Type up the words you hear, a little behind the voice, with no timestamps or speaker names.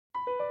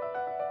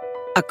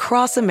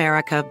Across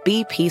America,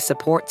 BP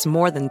supports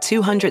more than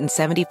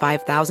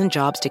 275,000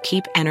 jobs to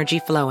keep energy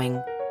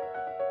flowing.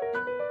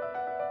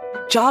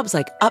 Jobs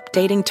like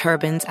updating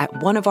turbines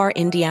at one of our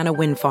Indiana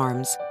wind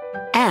farms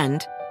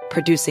and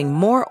producing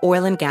more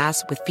oil and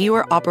gas with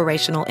fewer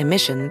operational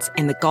emissions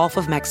in the Gulf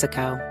of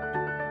Mexico.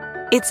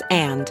 It's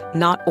and,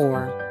 not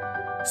or.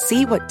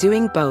 See what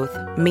doing both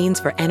means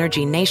for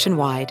energy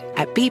nationwide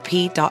at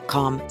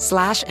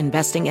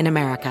bp.com/investing in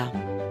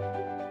America.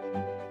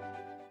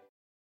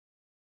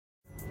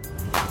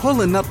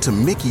 Pulling up to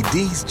Mickey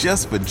D's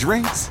just for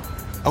drinks?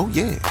 Oh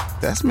yeah,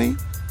 that's me.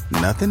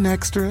 Nothing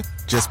extra,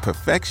 just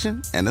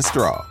perfection and a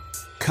straw.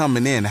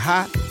 Coming in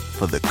hot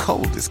for the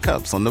coldest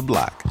cups on the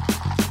block.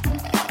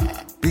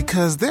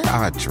 Because there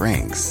are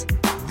drinks.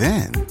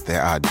 Then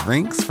there are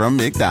drinks from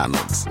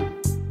McDonald's.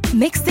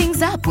 Mix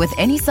things up with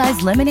any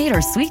size lemonade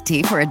or sweet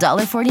tea for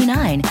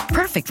 $1.49.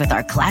 Perfect with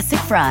our classic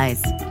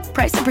fries.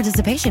 Price and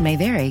participation may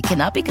vary.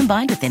 Cannot be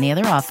combined with any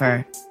other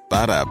offer.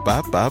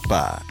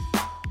 Ba-da-ba-ba-ba.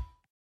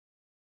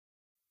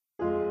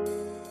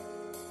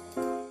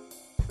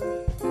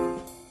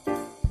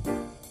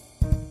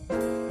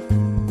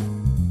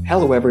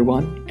 Hello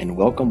everyone, and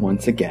welcome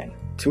once again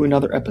to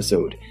another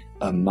episode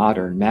of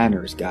Modern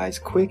Manners Guy's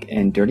quick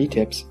and dirty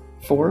tips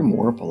for a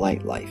more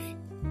polite life.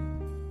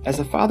 As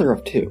a father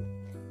of two,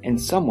 and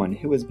someone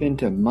who has been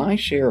to my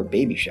share of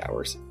baby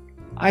showers,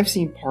 I've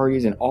seen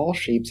parties in all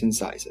shapes and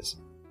sizes.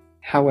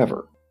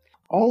 However,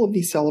 all of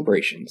these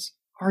celebrations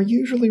are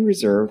usually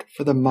reserved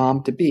for the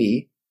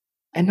mom-to-be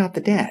and not the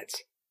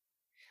dads.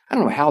 I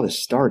don't know how this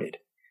started,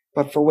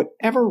 but for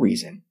whatever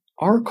reason,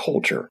 our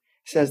culture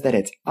says that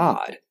it's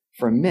odd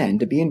for men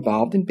to be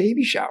involved in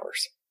baby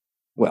showers.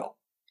 Well,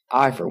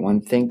 I for one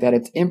think that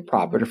it's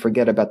improper to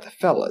forget about the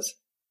fellas,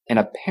 and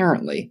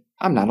apparently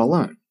I'm not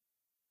alone.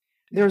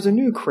 There's a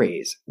new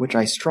craze, which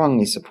I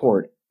strongly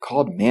support,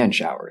 called man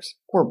showers,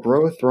 or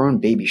bro-thrown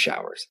baby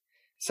showers,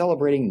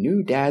 celebrating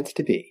new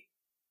dads-to-be.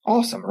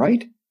 Awesome,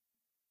 right?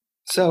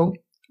 So,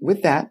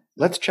 with that,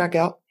 let's check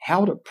out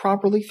how to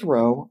properly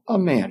throw a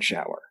man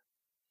shower.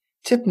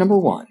 Tip number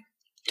 1,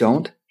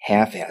 don't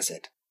half-ass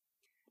it.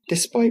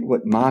 Despite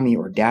what mommy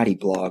or daddy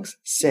blogs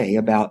say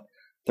about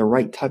the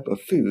right type of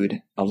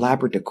food,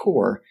 elaborate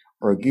decor,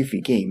 or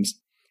goofy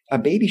games, a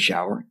baby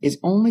shower is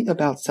only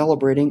about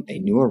celebrating a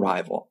new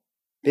arrival.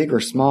 Big or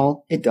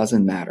small, it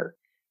doesn't matter,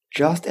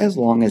 just as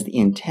long as the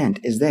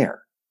intent is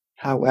there.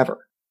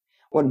 However,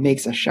 what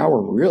makes a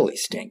shower really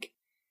stink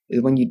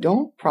is when you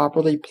don't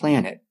properly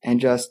plan it and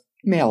just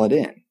mail it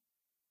in,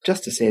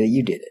 just to say that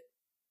you did it.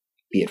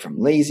 Be it from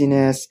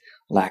laziness,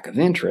 lack of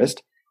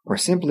interest, or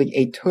simply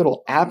a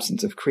total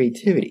absence of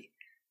creativity.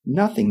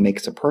 Nothing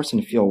makes a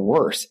person feel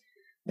worse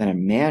than a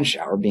man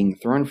shower being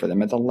thrown for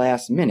them at the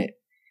last minute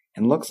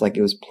and looks like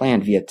it was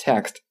planned via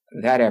text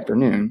that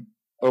afternoon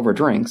over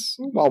drinks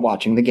while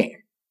watching the game.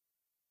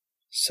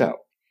 So,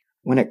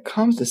 when it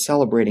comes to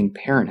celebrating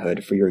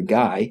parenthood for your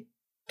guy,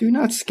 do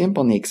not skimp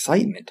on the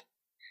excitement.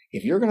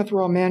 If you're going to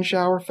throw a man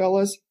shower,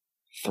 fellas,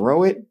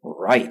 throw it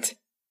right.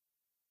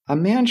 A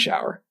man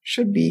shower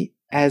should be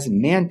as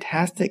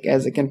mantastic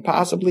as it can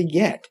possibly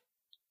get.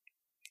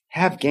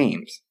 Have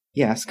games.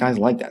 Yes, guys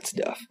like that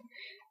stuff.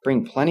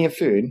 Bring plenty of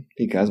food,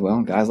 because,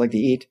 well, guys like to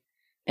eat.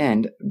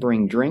 And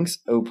bring drinks,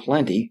 oh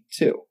plenty,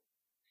 too.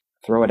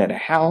 Throw it at a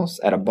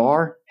house, at a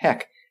bar,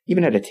 heck,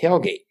 even at a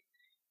tailgate.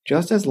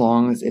 Just as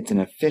long as it's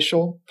an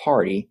official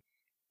party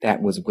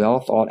that was well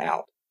thought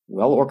out,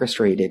 well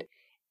orchestrated,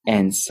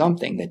 and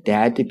something that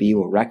dad-to-be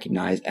will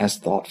recognize as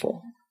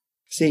thoughtful.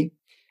 See,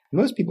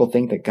 most people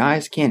think that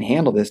guys can't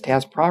handle this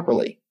task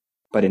properly,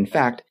 but in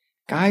fact,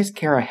 guys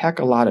care a heck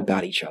a lot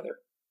about each other.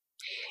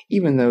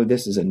 Even though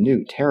this is a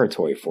new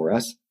territory for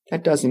us,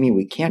 that doesn't mean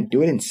we can't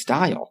do it in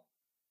style.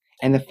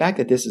 And the fact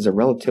that this is a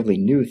relatively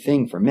new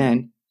thing for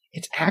men,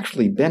 it's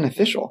actually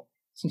beneficial,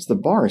 since the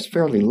bar is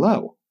fairly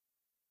low.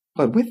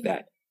 But with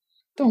that,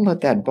 don't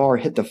let that bar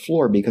hit the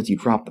floor because you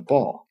dropped the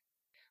ball.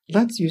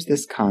 Let's use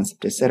this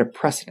concept to set a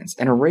precedence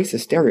and erase a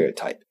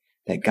stereotype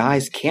that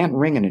guys can't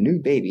ring in a new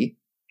baby,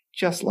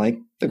 just like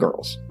the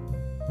girls.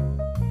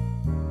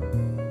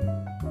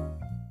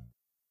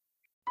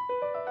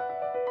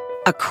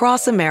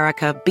 Across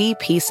America,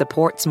 BP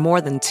supports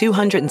more than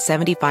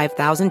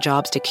 275,000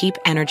 jobs to keep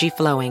energy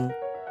flowing.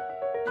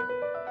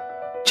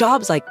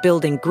 Jobs like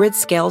building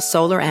grid-scale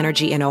solar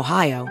energy in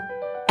Ohio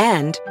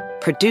and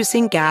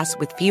producing gas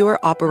with fewer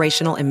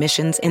operational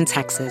emissions in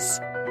Texas.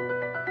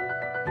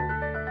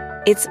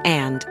 It's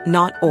and,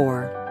 not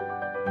or.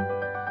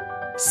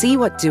 See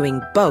what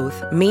doing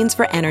both means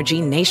for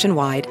energy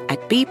nationwide at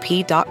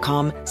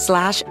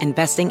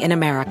bp.com/investing in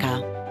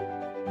America.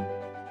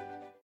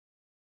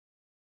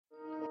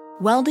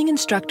 Welding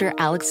instructor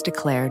Alex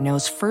DeClaire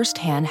knows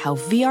firsthand how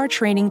VR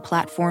training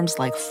platforms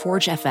like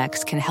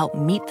ForgeFX can help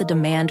meet the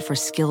demand for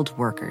skilled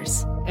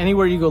workers.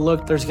 Anywhere you go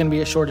look, there's going to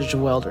be a shortage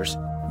of welders.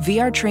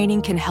 VR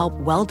training can help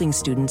welding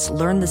students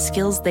learn the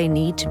skills they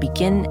need to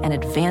begin and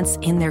advance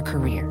in their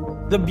career.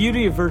 The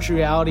beauty of virtual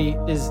reality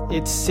is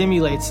it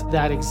simulates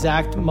that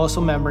exact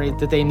muscle memory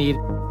that they need.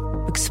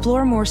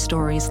 Explore more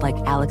stories like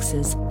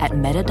Alex's at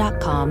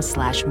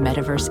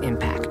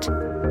meta.com/metaverseimpact.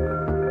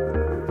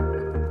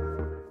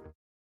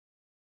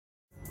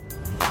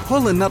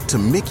 Pulling up to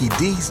Mickey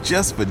D's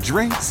just for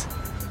drinks?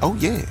 Oh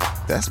yeah,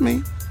 that's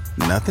me.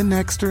 Nothing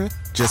extra,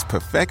 just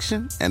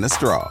perfection and a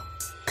straw.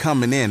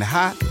 Coming in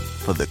hot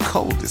for the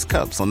coldest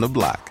cups on the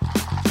block.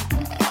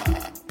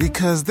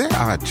 Because there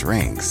are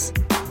drinks.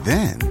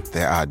 Then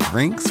there are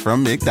drinks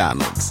from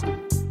McDonald's.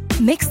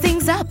 Mix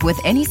things up with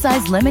any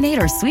size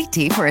lemonade or sweet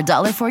tea for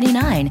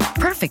 $1.49.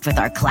 Perfect with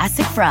our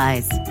classic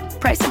fries.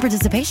 Price and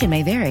participation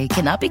may vary.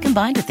 Cannot be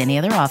combined with any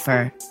other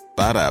offer.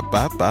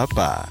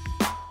 Ba-da-ba-ba-ba.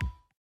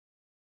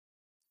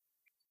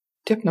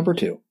 Tip number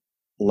 2.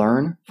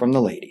 Learn from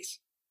the ladies.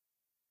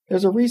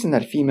 There's a reason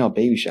that female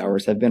baby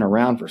showers have been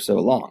around for so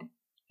long.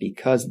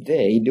 Because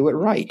they do it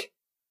right.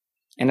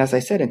 And as I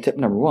said in tip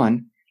number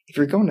 1, if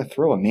you're going to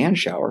throw a man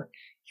shower,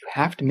 you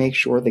have to make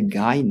sure the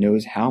guy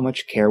knows how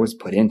much care was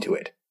put into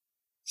it.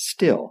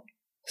 Still,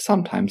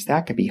 sometimes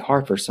that can be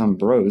hard for some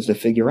bros to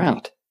figure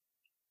out.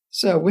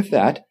 So with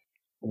that,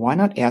 why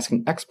not ask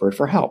an expert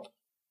for help?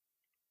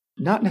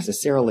 Not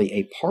necessarily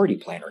a party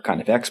planner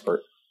kind of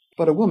expert,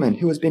 but a woman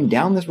who has been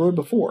down this road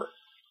before.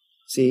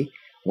 See,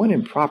 one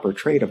improper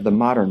trait of the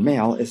modern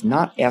male is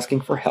not asking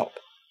for help.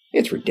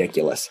 It's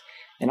ridiculous,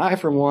 and I,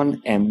 for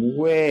one, am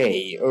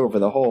way over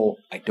the whole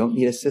I don't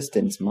need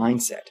assistance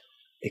mindset,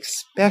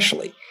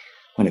 especially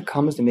when it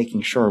comes to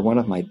making sure one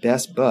of my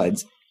best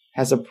buds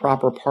has a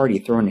proper party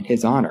thrown in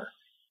his honor.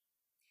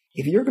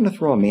 If you're going to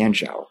throw a man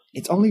shower,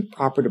 it's only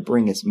proper to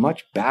bring as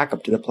much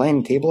backup to the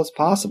planning table as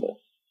possible.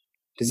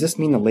 Does this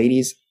mean the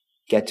ladies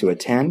get to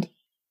attend?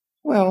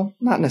 Well,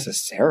 not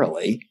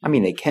necessarily. I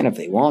mean, they can if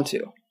they want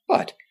to,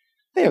 but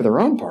they have their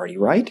own party,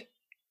 right?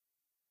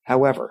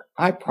 However,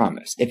 I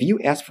promise, if you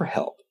ask for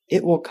help,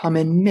 it will come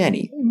in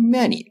many,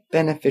 many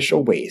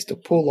beneficial ways to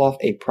pull off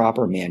a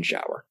proper man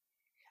shower.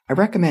 I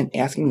recommend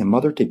asking the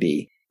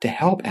mother-to-be to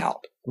help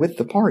out with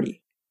the party.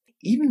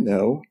 Even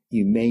though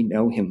you may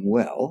know him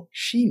well,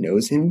 she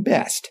knows him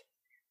best.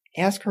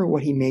 Ask her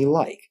what he may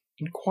like,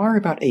 inquire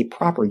about a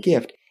proper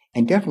gift,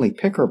 and definitely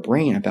pick her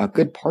brain about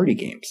good party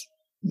games.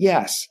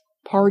 Yes,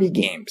 party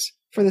games.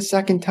 For the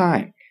second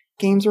time.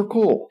 Games are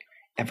cool,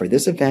 and for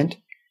this event,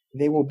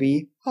 they will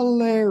be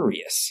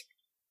hilarious.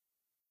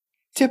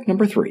 Tip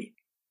number 3.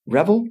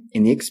 Revel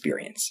in the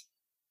experience.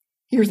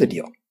 Here's the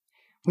deal.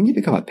 When you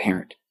become a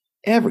parent,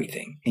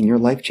 everything in your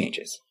life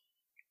changes.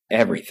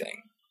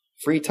 Everything.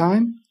 Free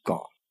time?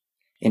 Gone.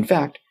 In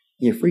fact,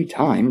 your free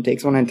time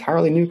takes on an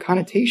entirely new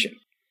connotation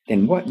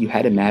than what you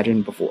had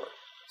imagined before.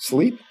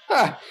 Sleep?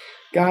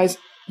 Guys,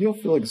 you'll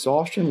feel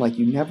exhaustion like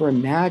you never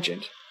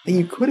imagined that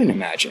you couldn't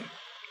imagine.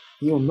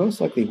 You'll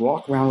most likely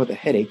walk around with a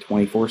headache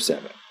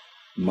 24/7.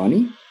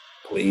 Money?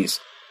 Please.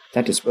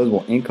 That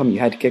disposable income you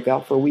had to kick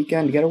out for a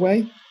weekend to get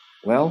away?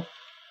 Well,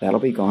 that'll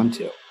be gone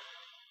too.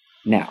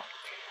 Now,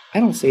 I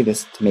don't say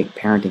this to make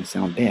parenting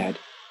sound bad.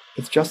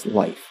 It's just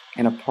life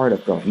and a part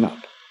of growing up.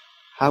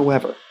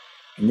 However,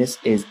 and this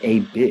is a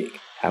big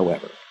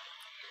however,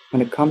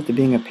 when it comes to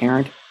being a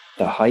parent,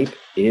 the hype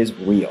is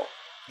real.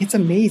 It's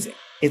amazing.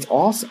 It's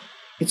awesome.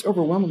 It's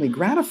overwhelmingly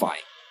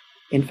gratifying.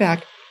 In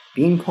fact,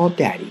 being called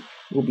daddy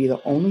will be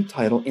the only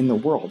title in the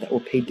world that will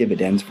pay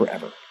dividends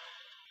forever.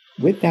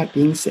 With that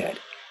being said,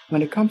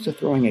 when it comes to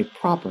throwing a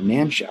proper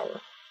man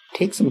shower,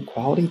 take some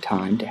quality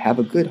time to have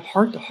a good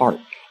heart-to-heart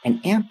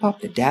and amp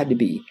up the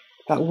dad-to-be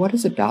about what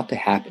is about to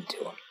happen to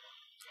him.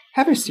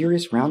 Have a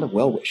serious round of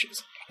well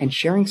wishes and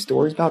sharing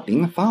stories about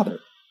being a father.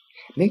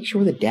 Make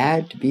sure the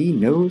dad-to-be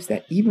knows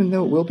that even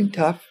though it will be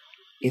tough,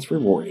 it's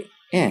rewarding,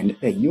 and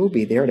that you'll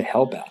be there to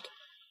help out.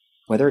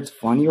 Whether it's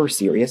funny or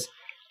serious,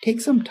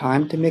 take some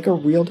time to make a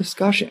real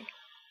discussion.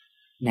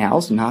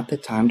 Now's not the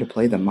time to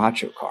play the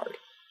macho card.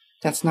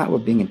 That's not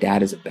what being a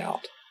dad is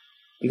about.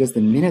 Because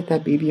the minute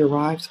that baby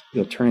arrives,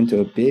 you'll turn into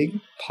a big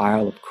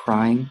pile of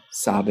crying,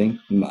 sobbing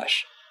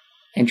mush.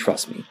 And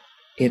trust me,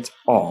 it's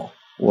all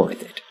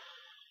worth it.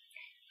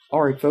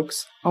 Alright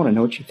folks, I want to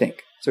know what you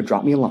think, so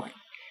drop me a line.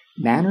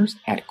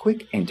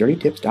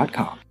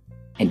 manners@quickanddirtytips.com.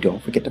 And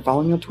don't forget to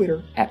follow me on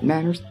Twitter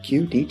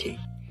 @mannersqdt.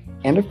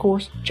 And of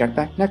course, check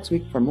back next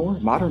week for more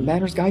Modern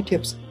Manners Guide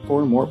tips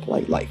for a more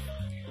polite life.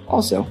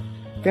 Also,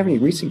 if you have any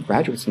recent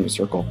graduates in your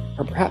circle,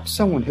 or perhaps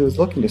someone who is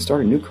looking to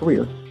start a new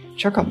career,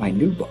 check out my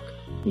new book,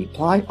 The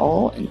Apply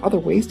All and Other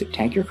Ways to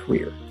Tank Your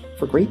Career,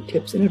 for great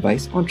tips and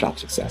advice on job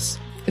success.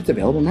 It's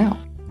available now.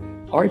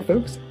 Alright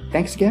folks,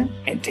 thanks again,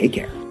 and take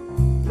care.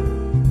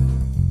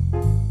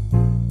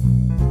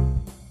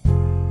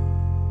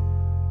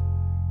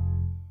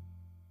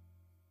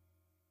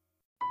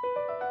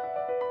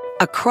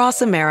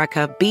 Across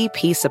America,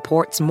 BP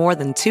supports more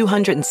than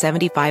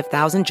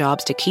 275,000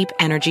 jobs to keep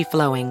energy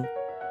flowing.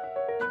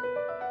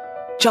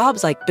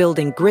 Jobs like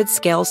building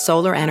grid-scale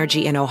solar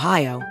energy in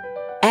Ohio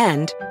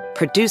and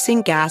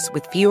producing gas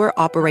with fewer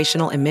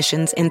operational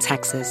emissions in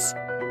Texas.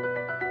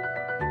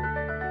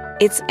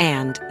 It's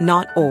and,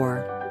 not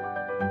or.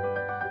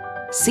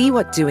 See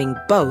what doing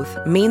both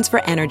means for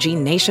energy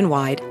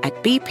nationwide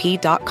at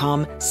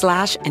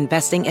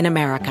bp.com/investing in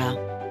America.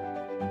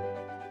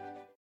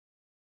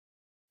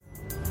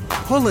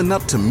 Pulling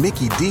up to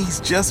Mickey D's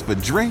just for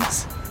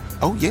drinks?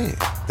 Oh yeah,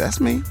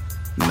 that's me.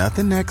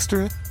 Nothing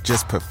extra,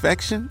 just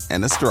perfection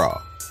and a straw.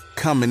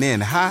 Coming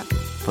in hot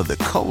for the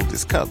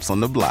coldest cups on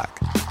the block.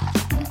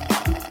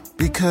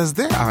 Because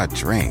there are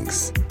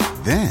drinks.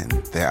 Then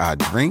there are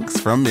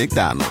drinks from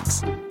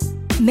McDonald's.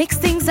 Mix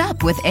things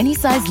up with any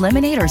size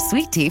lemonade or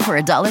sweet tea for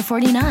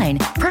 $1.49.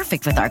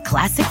 Perfect with our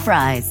classic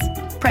fries.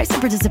 Price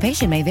and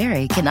participation may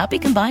vary. Cannot be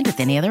combined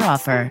with any other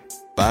offer.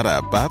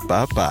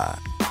 Ba-da-ba-ba-ba.